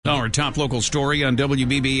our top local story on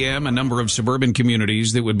WBBM. A number of suburban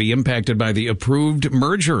communities that would be impacted by the approved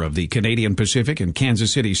merger of the Canadian Pacific and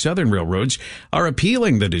Kansas City Southern Railroads are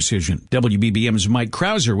appealing the decision. WBBM's Mike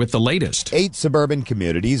Krauser with the latest. 8 suburban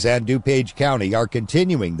communities and DuPage County are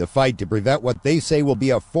continuing the fight to prevent what they say will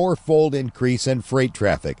be a 4-fold increase in freight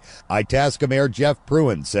traffic. Itasca Mayor Jeff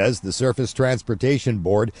Pruitt says the Surface Transportation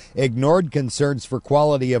Board ignored concerns for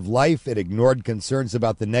quality of life, it ignored concerns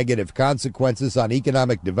about the negative consequences on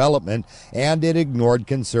economic development, and it ignored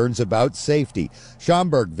concerns about safety.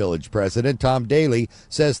 Schaumburg Village President Tom Daly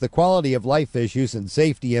says the quality of life issues and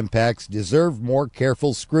safety impacts deserve more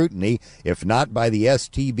careful scrutiny, if not by the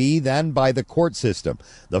STB, then by the court system.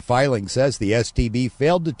 The filing says the STB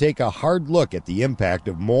failed to take a hard look at the impact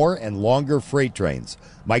of more and longer freight trains.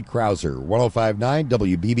 Mike Krauser, 105.9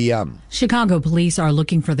 WBBM. Chicago police are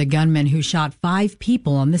looking for the gunman who shot 5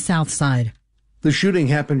 people on the south side. The shooting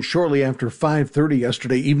happened shortly after 5:30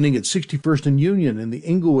 yesterday evening at 61st and Union in the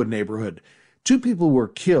Inglewood neighborhood. 2 people were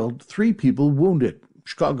killed, 3 people wounded.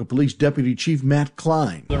 Chicago Police Deputy Chief Matt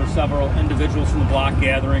Klein. There were several individuals from the block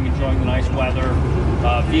gathering, enjoying the nice weather.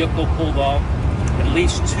 Vehicle pulled up. At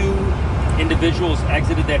least 2 individuals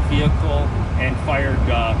exited that vehicle and fired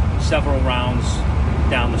several rounds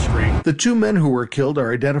down the street. The 2 men who were killed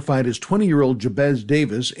are identified as 20-year-old Jabez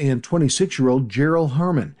Davis and 26-year-old Gerald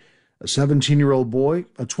Harmon. A 17-year-old boy,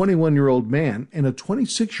 a 21-year-old man, and a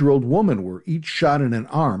 26-year-old woman were each shot in an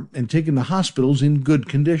arm and taken to hospitals in good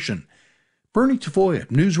condition. Bernie Tafoya,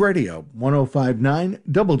 News Radio, 105.9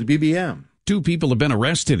 WBBM. 2 people have been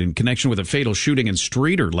arrested in connection with a fatal shooting in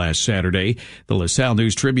Streator last Saturday. The LaSalle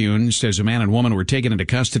News-Tribune says a man and woman were taken into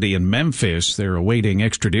custody in Memphis. They're awaiting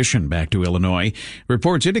extradition back to Illinois.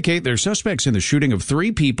 Reports indicate they're suspects in the shooting of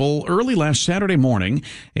 3 people early last Saturday morning.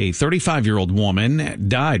 A 35-year-old woman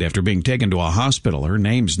died after being taken to a hospital. Her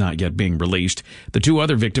name's not yet being released. The 2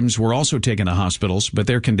 other victims were also taken to hospitals, but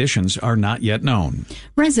their conditions are not yet known.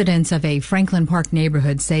 Residents of a Franklin Park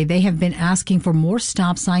neighborhood say they have been asking for more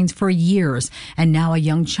stop signs for years, and now a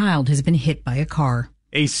young child has been hit by a car.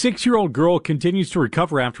 A 6-year-old girl continues to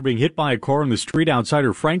recover after being hit by a car on the street outside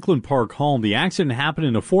her Franklin Park home. The accident happened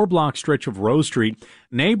in a 4-block stretch of Rose Street.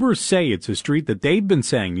 Neighbors say it's a street that they've been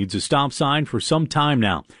saying needs a stop sign for some time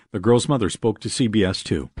now. The girl's mother spoke to CBS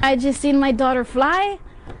 2. I just seen my daughter fly,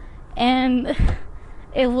 and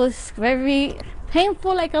it was very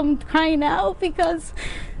painful, like I'm crying out, because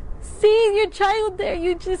seeing your child there,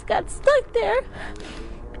 you just got stuck there,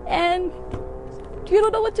 and you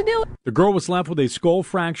don't know what to do. The girl was left with a skull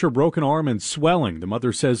fracture, broken arm, and swelling. The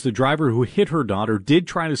mother says the driver who hit her daughter did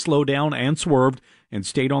try to slow down and swerved and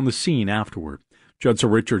stayed on the scene afterward.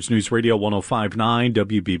 Judson Richards, News Radio 105.9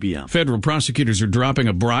 WBBM. Federal prosecutors are dropping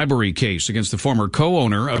a bribery case against the former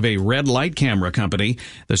co-owner of a red light camera company.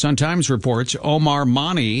 The Sun-Times reports Omar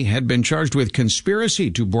Mani had been charged with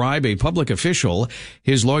conspiracy to bribe a public official.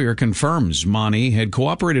 His lawyer confirms Mani had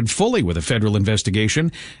cooperated fully with a federal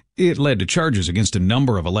investigation. It led to charges against a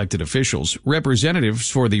number of elected officials. Representatives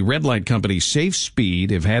for the red light company Safe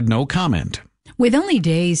Speed have had no comment. With only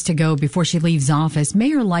days to go before she leaves office,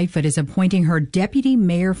 Mayor Lightfoot is appointing her deputy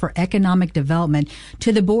mayor for economic development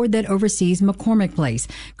to the board that oversees McCormick Place.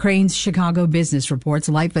 Crane's Chicago Business reports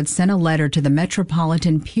Lightfoot sent a letter to the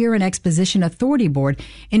Metropolitan Pier and Exposition Authority Board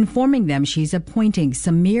informing them she's appointing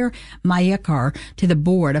Samir Mayekar to the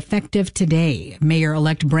board effective today.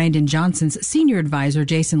 Mayor-elect Brandon Johnson's senior advisor,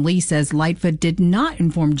 Jason Lee, says Lightfoot did not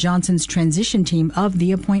inform Johnson's transition team of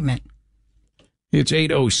the appointment. It's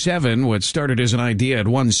 8:07. What started as an idea at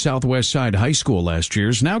one Southwest Side high school last year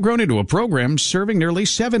has now grown into a program serving nearly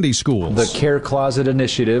 70 schools. The Care Closet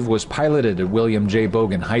Initiative was piloted at William J.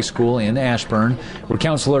 Bogan High School in Ashburn, where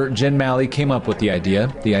Counselor Jen Malley came up with the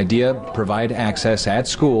idea. The idea, provide access at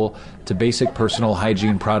school to basic personal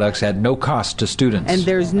hygiene products at no cost to students. And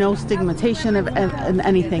there's no stigmatization of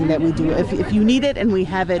anything that we do. If you need it and we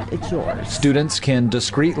have it, it's yours. Students can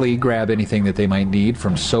discreetly grab anything that they might need,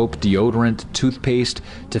 from soap, deodorant, toothpaste,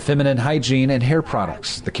 to feminine hygiene and hair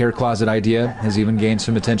products. The Care Closet idea has even gained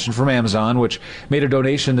some attention from Amazon, which made a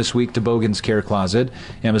donation this week to Bogan's Care Closet.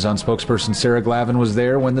 Amazon spokesperson Sarah Glavin was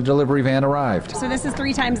there when the delivery van arrived. So this is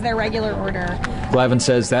 3 times their regular order. Glavin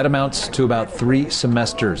says that amounts to about 3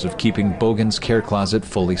 semesters of keeping Bogan's Care Closet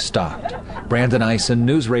fully stocked. Brandon Eisen,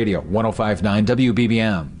 News Radio 105.9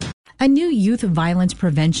 WBBM. A new youth violence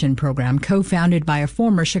prevention program co-founded by a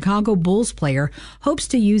former Chicago Bulls player hopes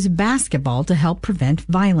to use basketball to help prevent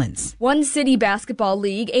violence. One city basketball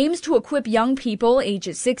league aims to equip young people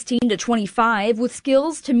ages 16 to 25 with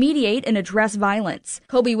skills to mediate and address violence.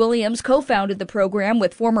 Kobe Williams co-founded the program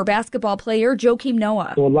with former basketball player Joakim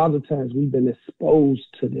Noah. So a lot of times we've been exposed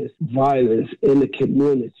to this violence in the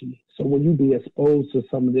community. So when you be exposed to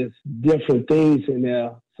some of this different things in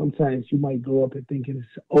there, sometimes you might grow up and thinking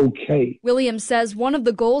it's okay. Williams says one of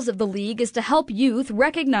the goals of the league is to help youth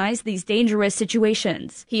recognize these dangerous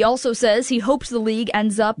situations. He also says he hopes the league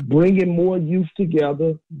ends up bringing more youth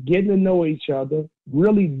together, getting to know each other,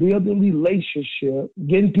 really building relationship,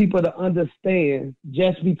 getting people to understand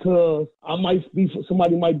just because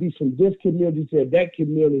somebody might be from this community to that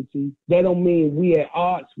community, that don't mean we at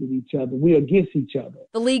odds with each other. We against each other.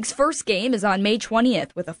 The league's first game is on May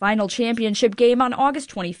 20th with a final championship game on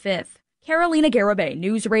August 25th. Carolina Garibay,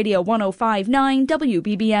 News Radio 105.9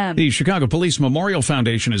 WBBM. The Chicago Police Memorial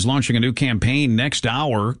Foundation is launching a new campaign next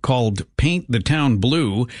hour called Paint the Town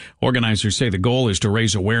Blue. Organizers say the goal is to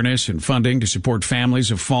raise awareness and funding to support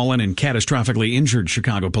families of fallen and catastrophically injured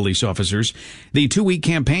Chicago police officers. The 2-week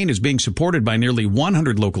campaign is being supported by nearly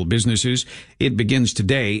 100 local businesses. It begins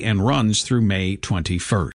today and runs through May 21st.